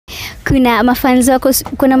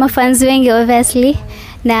kuna mafanzi wengi obviously,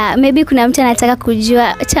 na maybe kuna mtu anataka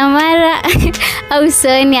kujua Tamara au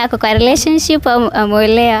Soni ako kwa relationship au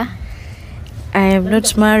ameolewa. I am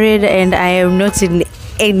not married and I am not in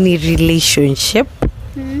any relationship.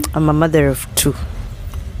 I'm a mother of 2.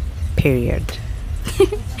 Period.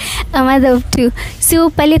 A mother of 2. So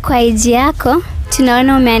pale kwa IG yako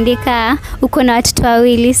tunaona umeandika uko na watoto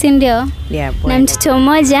wawili, si ndio? Yeah, na mtoto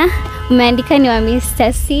mmoja umeandika ni wa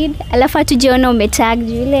Mr. Seed, alafu hatujaona umetag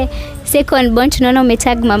yule second born, tunaona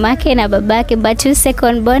umetag mamake na babake, but you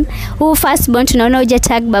second born, who first born tunaona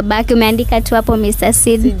hujatag babake, umeandika tu hapo Mr.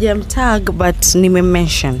 Seed. Sijamtag but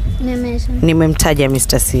nimemtaja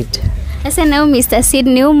Mr. Seed. Sasa na Mr. Seed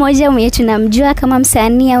ni mmoja mwenye tunamjua kama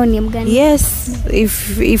msanii au ni mgani? Yes,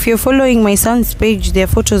 if you're following my son's page, there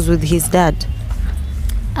are photos with his dad.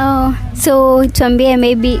 Oh, so tuambie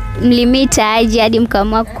maybe mlimita aje hadi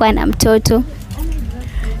mkaamua kuwa na mtoto?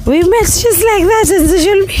 We met just like that on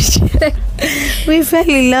social media. We fell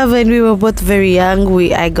in love and we were both very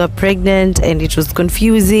young. I got pregnant and it was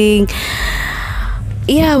confusing.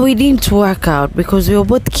 Yeah, we didn't work out because we were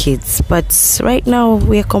both kids, but right now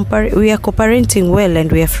we are co-parenting well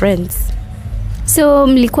and we are friends. So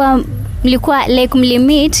mlikuwa like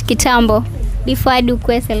mlimit kitambo before adu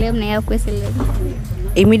kuwe celeb na ya kuwe celeb?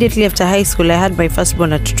 Immediately after high school I had my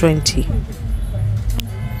firstborn at 20.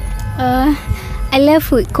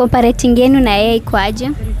 Alafu comparating yenu na yeye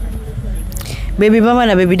ikwaje? Baby mama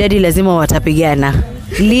na baby daddy lazima watapigana.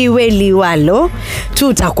 Liwe liwalo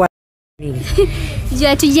tutakuwa Juu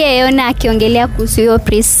hatujaona akiongelea kuhusu hiyo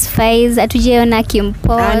Prisfies, hatujaona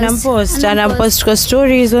akimpost. Anampost kwa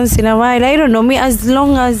stories once in a while. I don't know, me as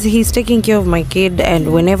long as he's taking care of my kid and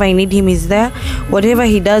whenever I need him he's there. Whatever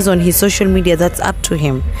he does on his social media, that's up to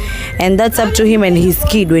him. And that's up to him and his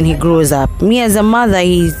kid when he grows up. Me as a mother,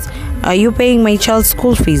 are you paying my child's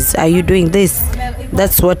school fees? Are you doing this?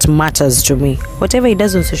 That's what matters to me. Whatever he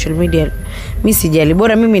does on social media, mi sijali.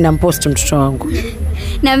 Bora mimi nampost mtoto wangu.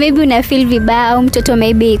 Na maybe una feel vibaya au mtoto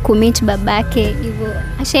maybe kumit babake hivyo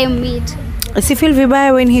asha meet? Si feel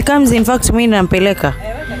vibaya when he comes. In fact, mimi nampeleka.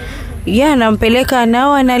 Yeah, nampeleka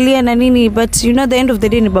nao analia na nini, but you know, at the end of the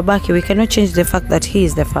day ni babake. We cannot change the fact that he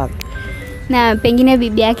is the father. Na pengine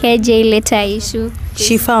bibi yake aje ileta issue?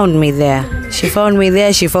 She found me there. She found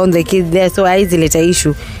the kid there, so I ileta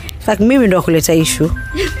issue. In fact, mimi ndo kuleta issue.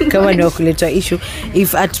 Kama ndo kuleta issue.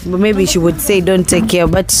 If maybe she would say don't take care,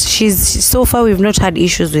 but so far we've not had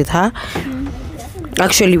issues with her.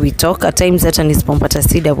 Actually, we talk at times. That anipompata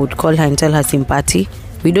Seed, I would call her and tell her sympathy.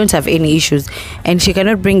 We don't have any issues, and she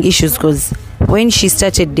cannot bring issues because when she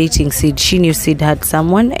started dating Seed, she knew Seed had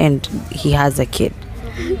someone and he has a kid.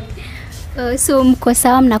 So mko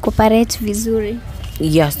sawa, mna cooperate vizuri?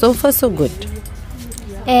 Yeah, so far so good.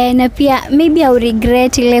 Na pia maybe I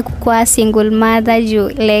regret ile kuwa single mother juu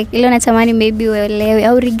like ile natamani maybe uelewe.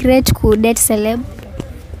 I regret ku date celeb.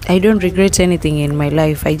 I don't regret anything in my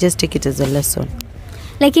life. I just take it as a lesson.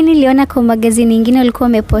 Lakini niliona kwa magazine nyingine ulikuwa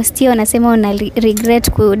umepostia unasema una regret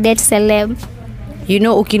ku date celeb. You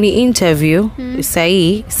know, ukini interview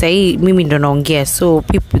sahi mimi ndo naongea, so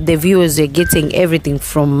the viewers are getting everything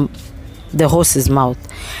from the horse's mouth.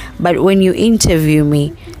 But when you interview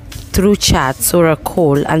me through chats or a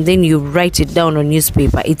call and then you write it down on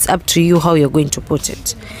newspaper, it's up to you how you're going to put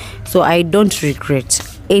it. So I don't regret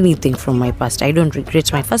anything from my past. I don't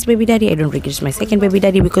regret my first baby daddy. I don't regret my second baby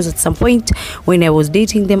daddy, because at some point when I was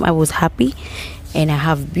dating them, I was happy and I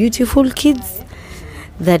have beautiful kids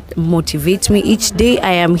that motivate me each day.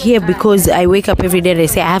 I am here because I wake up every day and I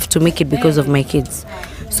say I have to make it because of my kids.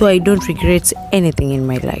 So I don't regret anything in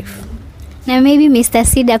my life. Na maybe Mr.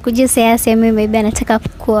 Seed akuje sema maybe anataka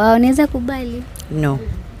kuoa, unaweza kubali? No.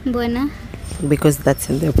 Mbona? Because that's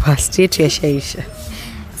in the past. Yetu yashaisha.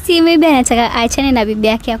 Si maybe anataka aachane na bibi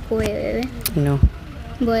yake akuoe wewe? No.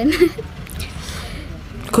 Mbona?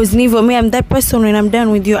 Because never me, I'm that person. When I'm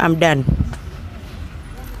done with you, I'm done.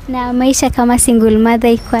 Na maisha kama single mother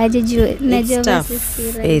ikwaje juu najua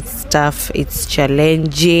it's tough, it's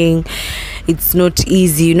challenging, it's not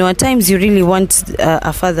easy. You know, at times you really want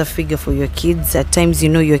a father figure for your kids. At times, you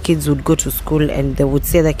know, your kids would go to school and they would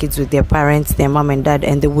see their kids with their parents, their mom and dad,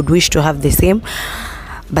 and they would wish to have the same,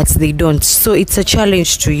 but they don't. So it's a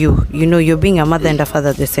challenge to you. You know, you're being a mother and a father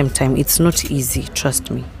at the same time. It's not easy,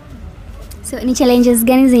 trust me. So ni challenges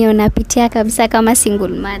gani zenye unapitia kabisa kama single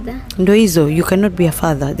mother? Ndo hizo, you cannot be a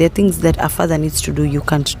father. There are things that a father needs to do, you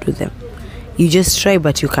can't do them. You just try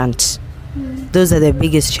but you can't. Those are the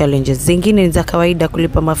biggest challenges. Zingine ni za kawaida,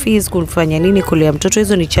 kulipa mafees, kufanya nini, kulea mtoto,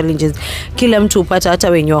 hizo ni challenges kila mtu upata, hata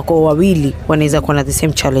wenye wako wawili wanaweza kuwa na the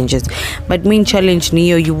same challenges. But main challenge ni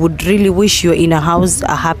hiyo, you would really wish you're in a house,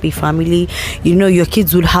 a happy family, you know your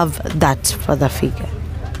kids will have that father figure.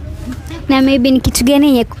 Na maybe ni kitu gani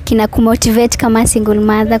yenye kina kumotivate kama single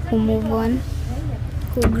mother ku move on,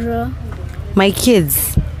 ku grow? My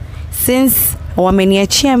kids, since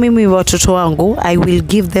wameniachia mimi watoto wangu, I will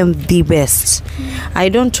give them the best. I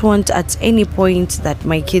don't want at any point that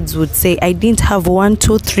my kids would say I didn't have 1,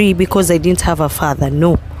 2, 3 because I didn't have a father.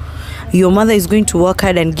 No. Your mother is going to work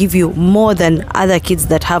hard and give you more than other kids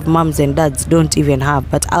that have moms and dads don't even have,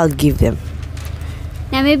 but I'll give them.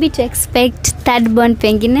 Now maybe to expect third born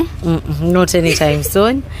pengine? Not anytime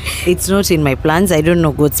soon. It's not in my plans. I don't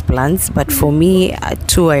know God's plans, but for me,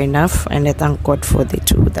 2 are enough, and I thank God for the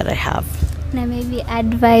 2 that I have. Na maybe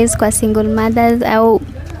advice kwa single mothers au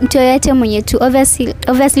mtu yote mwenye tu,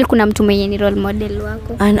 obviously kuna mtu mwenye ni role model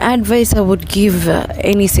wako. An advice I would give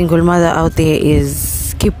any single mother out there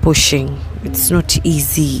is keep pushing. It's not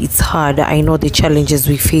easy, it's hard. I know the challenges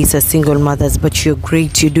we face as single mothers, but you're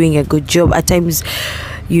great, you're doing a good job. At times,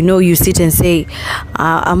 you know, you sit and say,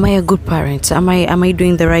 am I a good parent? Am I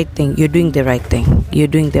doing the right thing? You're doing the right thing. You're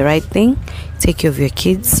doing the right thing. Take care of your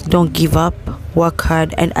kids. Don't give up. Work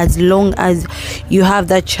hard. And as long as you have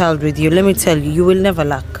that child with you, let me tell you, you will never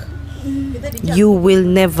lack. You will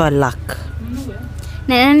never lack.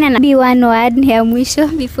 Na be one word ya mwisho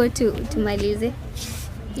before tumalize.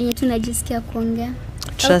 Yenye tunajisikia kuongea.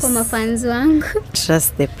 Kwa mafanzi wangu.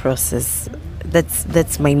 Trust the process.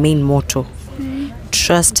 That's my main motto.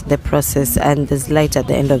 Trust the process, and there's light at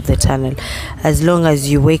the end of the tunnel. As long as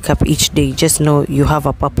you wake up each day, just know you have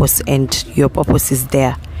a purpose and your purpose is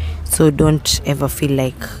there. So don't ever feel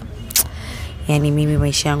like yani mimi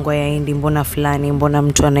maisha yangu hayaendi, mbona fulani, mbona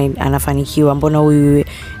mtu anafanikiwa, mbona huyu.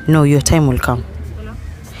 No, your time will come.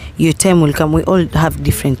 Your time will come. We all have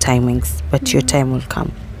different timings, but your time will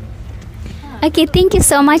come. Okay, thank you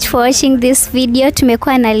so much for watching this video.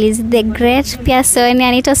 Tumekuwa na Liz the Great, pia Sonia,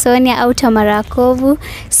 anaitwa Sonia au Tamarakovu.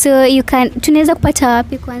 So you can, tunaweza kupata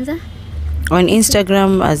wapi kwanza? On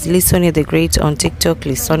Instagram as Lisonia the Great, on TikTok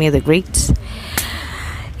Lisonia the Great.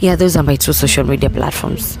 Yeah, those are my 2 social media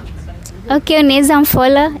platforms. Okay, unaweza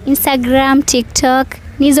mfollow Instagram, TikTok,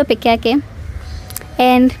 nizo peke yake.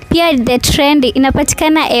 And pia the trend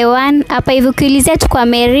inapatikana A1 hapa hivi, ukiulizia tu kwa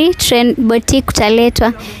Mary Trend Boutique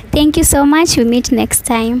utaletwa. Thank you so much, we meet next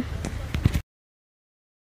time.